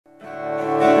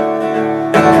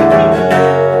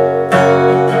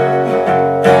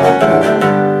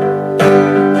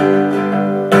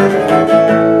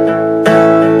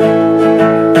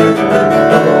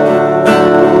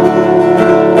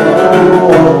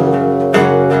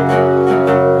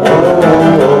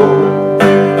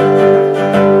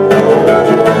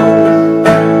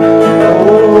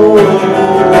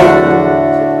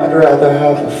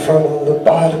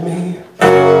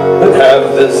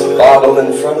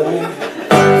bother me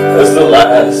as the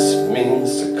last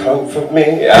means to comfort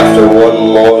me after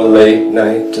one more late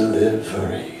night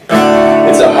delivery.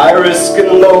 It's a high risk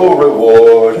and low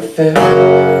reward affair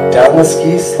down the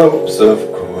ski slopes of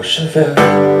Courchevel.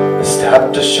 I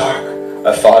stabbed a shark,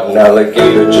 I fought an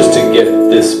alligator just to get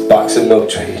this box of milk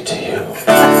tray to you.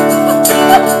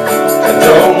 I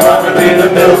don't want to be the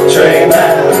milk tray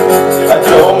man. I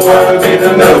don't want to be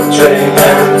the milk tray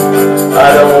man.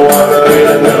 I don't want to be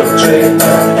the milk tray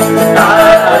man.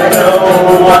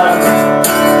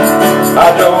 I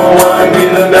don't want to be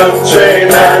the milk tray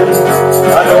man.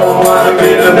 I don't want to be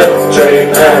the milk tray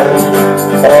man.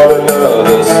 On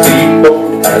another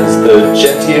speedboat as the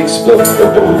jetty explodes.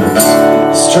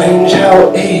 Strange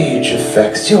how age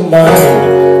affects your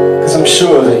mind, 'cause I'm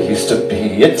sure there used to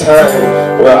be a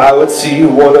time where I would see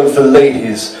one of the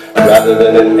ladies rather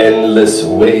than an endless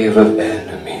wave of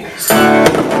enemies.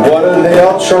 What are they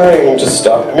all trying to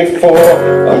stop me for?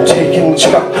 I'm taking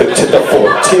chocolate to the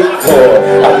 14th floor.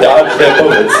 I dodged their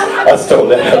bullets, I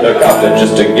stole a helicopter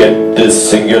just to get this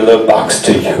singular box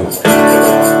to you.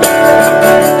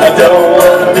 I don't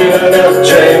want to be the milk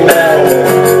tray man.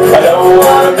 I don't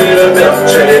want to be the milk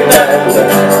tray man.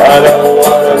 I don't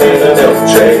want to be the milk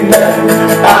tray man.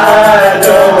 I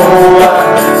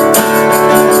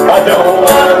don't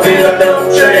want to be the milk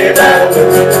tray man.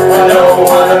 I don't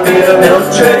want to be the milk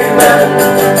tray man.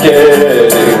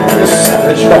 Getting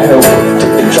savage by a wolf,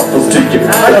 taking troubles to you. I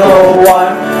don't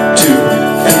want to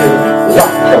feel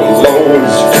like I'm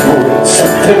always doing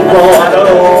something wrong. I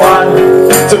don't want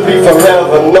to be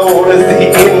forever known as the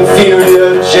inferior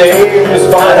James.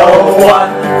 I don't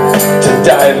want to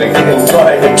dive again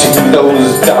right into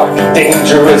those dark,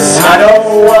 dangerous. I don't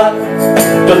want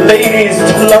the ladies to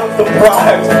love the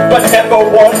bride, but never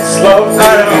once loved me.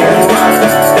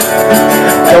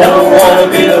 I don't want to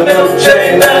be the milk tray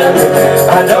man.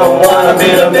 I don't want to be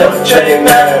the milk tray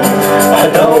man. I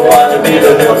don't want to be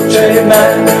the milk tray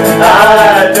man. I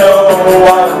don't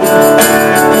want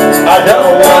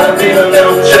to be the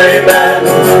milk tray man.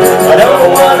 I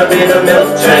don't want to be the milk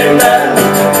tray man.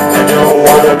 I don't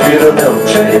want to be the milk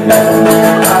tray man.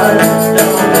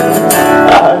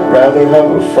 I'd rather have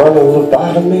a frontal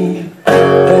lobotomy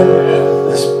than have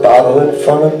this bottle in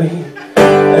front of me,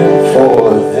 and for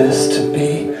this to be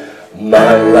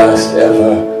my last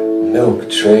ever milk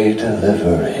tray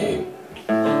delivery.